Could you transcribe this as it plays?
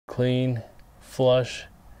clean, flush,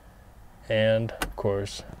 and of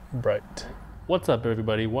course, bright. What's up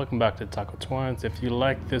everybody, welcome back to Taco Twins. If you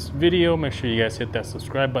like this video, make sure you guys hit that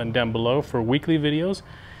subscribe button down below for weekly videos.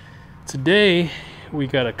 Today, we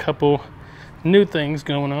got a couple new things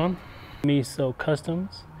going on. MESO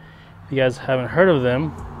Customs. If you guys haven't heard of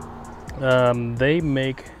them, they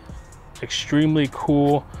make extremely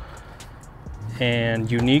cool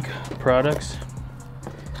and unique products.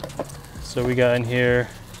 So we got in here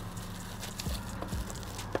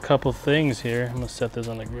a couple things here. I'm gonna set this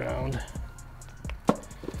on the ground.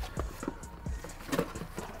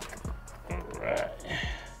 Alright.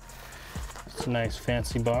 It's a nice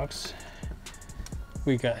fancy box.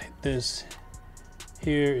 We got this.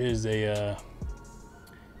 Here is a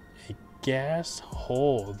gas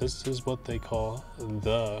hole. This is what they call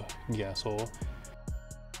the gas hole.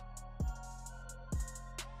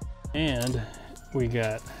 And we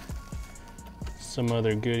got some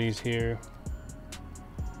other goodies here.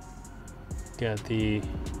 Got the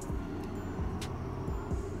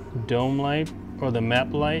dome light or the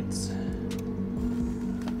map lights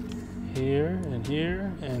here and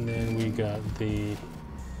here, and then we got the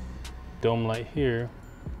dome light here.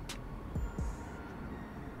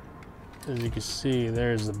 As you can see,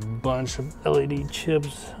 there's a bunch of LED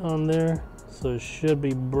chips on there, so it should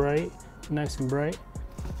be bright, nice and bright.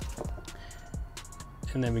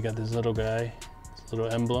 And then we got this little guy, this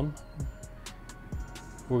little emblem.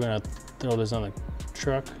 We're gonna throw this on the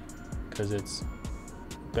truck because it's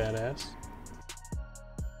badass.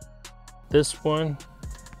 This one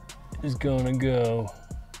is gonna go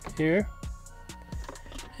here,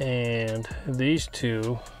 and these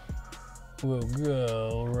two will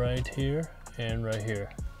go right here and right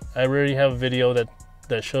here. I already have a video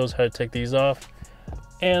that shows how to take these off,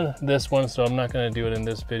 and this one, so I'm not gonna do it in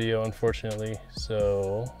this video, unfortunately.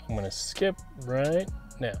 So I'm gonna skip right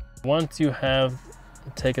now. Once you have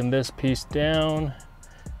taken this piece down,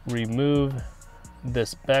 remove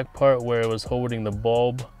this back part where it was holding the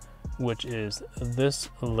bulb, which is this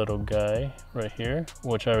little guy right here,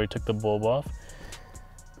 which I already took the bulb off.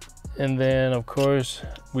 And then of course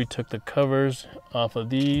we took the covers off of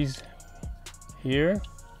these here.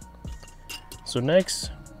 So next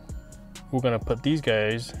we're gonna put these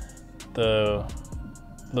guys, the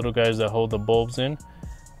little guys that hold the bulbs in,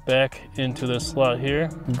 back into the slot here.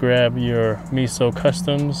 Grab your MESO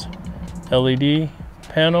Customs LED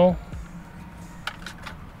panel.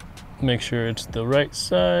 Make sure it's the right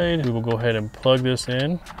side. We will go ahead and plug this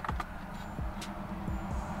in.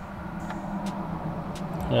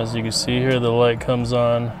 As you can see here, the light comes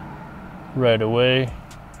on right away.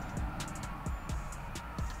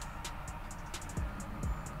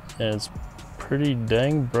 And it's pretty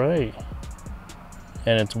dang bright.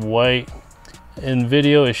 And it's white. In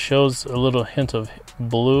video, it shows a little hint of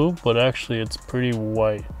blue, but actually it's pretty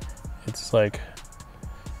white. It's like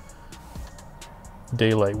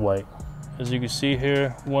daylight white. As you can see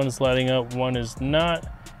here, one is lighting up, one is not.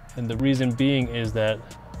 And the reason being is that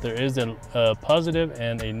there is a positive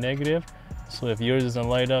and a negative. So if yours doesn't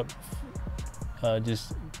light up,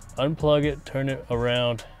 just unplug it, turn it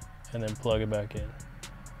around, and then plug it back in.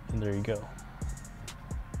 And there you go.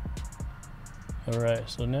 All right,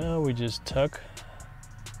 so now we just tuck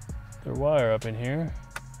the wire up in here.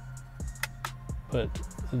 Put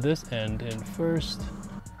this end in first.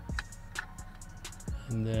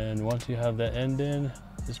 And then once you have that end in,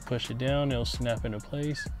 just push it down, it'll snap into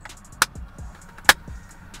place.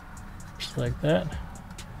 Just like that.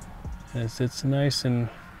 And it sits nice and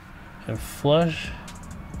flush.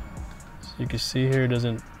 So you can see here, it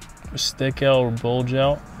doesn't stick out or bulge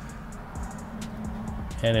out.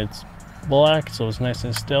 And it's black, so it's nice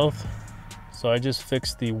and stealth. So I just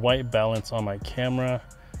fixed the white balance on my camera.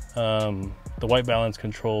 The white balance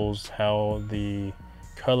controls how the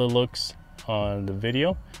color looks on the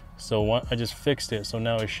video. So I just fixed it, so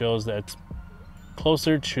now it shows that it's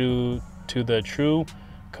closer to the true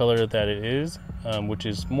color that it is, which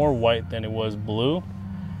is more white than it was blue.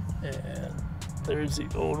 And there's the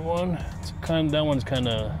old one. That one's kind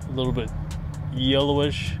of a little bit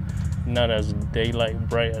yellowish, not as daylight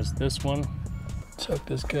bright as this one. Tuck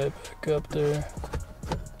this guy back up there.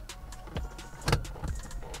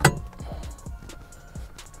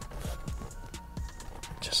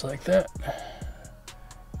 Just like that.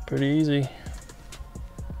 Pretty easy.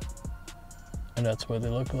 And that's what they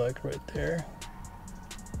look like right there.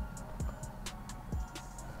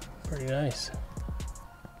 Pretty nice.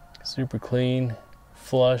 Super clean,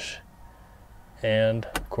 flush, and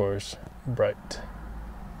of course, bright.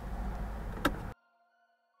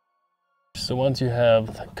 So once you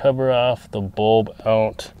have the cover off, the bulb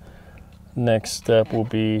out, Next step will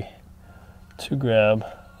be to grab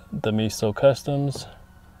the MESO Customs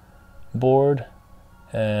board,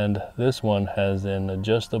 and this one has an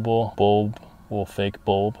adjustable bulb, well, fake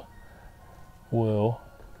bulb. Will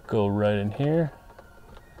go right in here.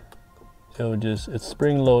 It's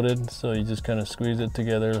spring loaded, so you just kind of squeeze it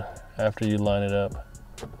together after you line it up,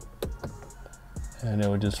 and it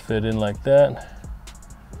will just fit in like that.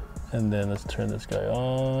 And then let's turn this guy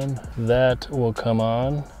on. That will come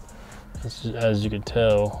on. As you can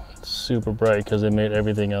tell, it's super bright because they made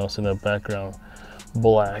everything else in the background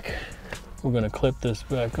black. We're gonna clip this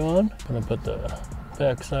back on. I'm gonna put the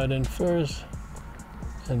back side in first,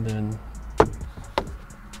 and then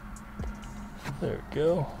there we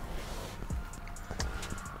go.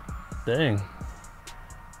 Dang,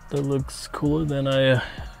 that looks cooler than I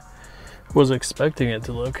was expecting it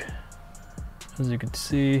to look. As you can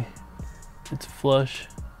see, it's flush.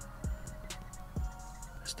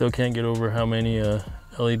 Still can't get over how many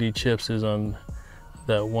LED chips is on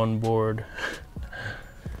that one board.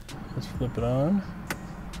 Let's flip it on.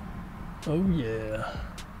 Oh yeah.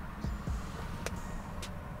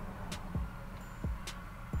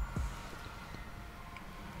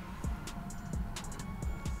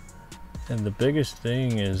 And the biggest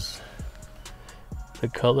thing is the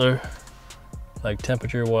color, like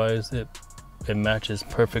temperature wise, it matches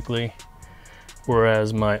perfectly.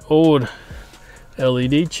 Whereas my old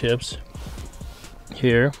LED chips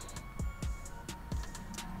here,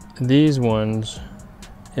 these ones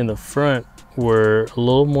in the front were a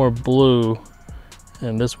little more blue,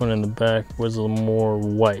 and this one in the back was a little more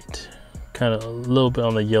white, kind of a little bit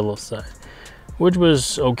on the yellow side, which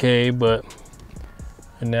was okay. But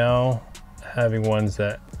now having ones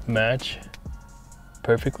that match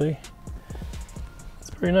perfectly, it's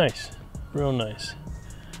pretty nice, real nice.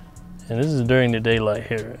 And this is during the daylight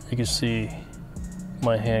here. You can see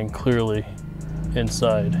my hand clearly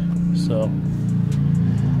inside. So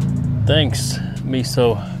thanks,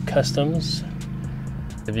 MESO Customs.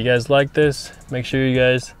 If you guys like this, make sure you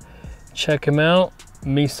guys check him out,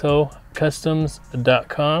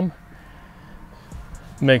 mesocustoms.com.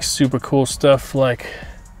 Makes super cool stuff like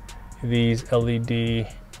these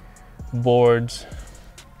LED boards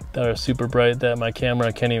that are super bright that my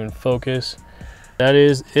camera can't even focus. That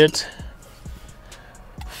is it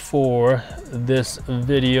for this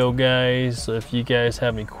video, guys. So if you guys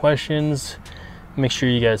have any questions, make sure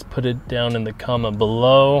you guys put it down in the comment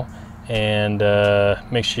below, and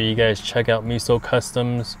make sure you guys check out MESO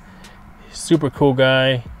Customs. Super cool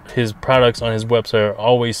guy. His products on his website are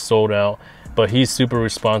always sold out, but he's super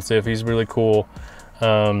responsive. He's really cool.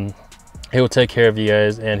 He'll take care of you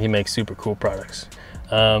guys, and he makes super cool products.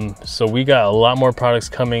 So we got a lot more products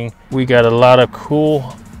coming. We got a lot of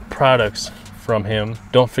cool products from him.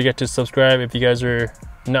 Don't forget to subscribe if you guys are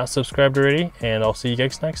not subscribed already, and I'll see you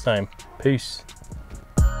guys next time. Peace.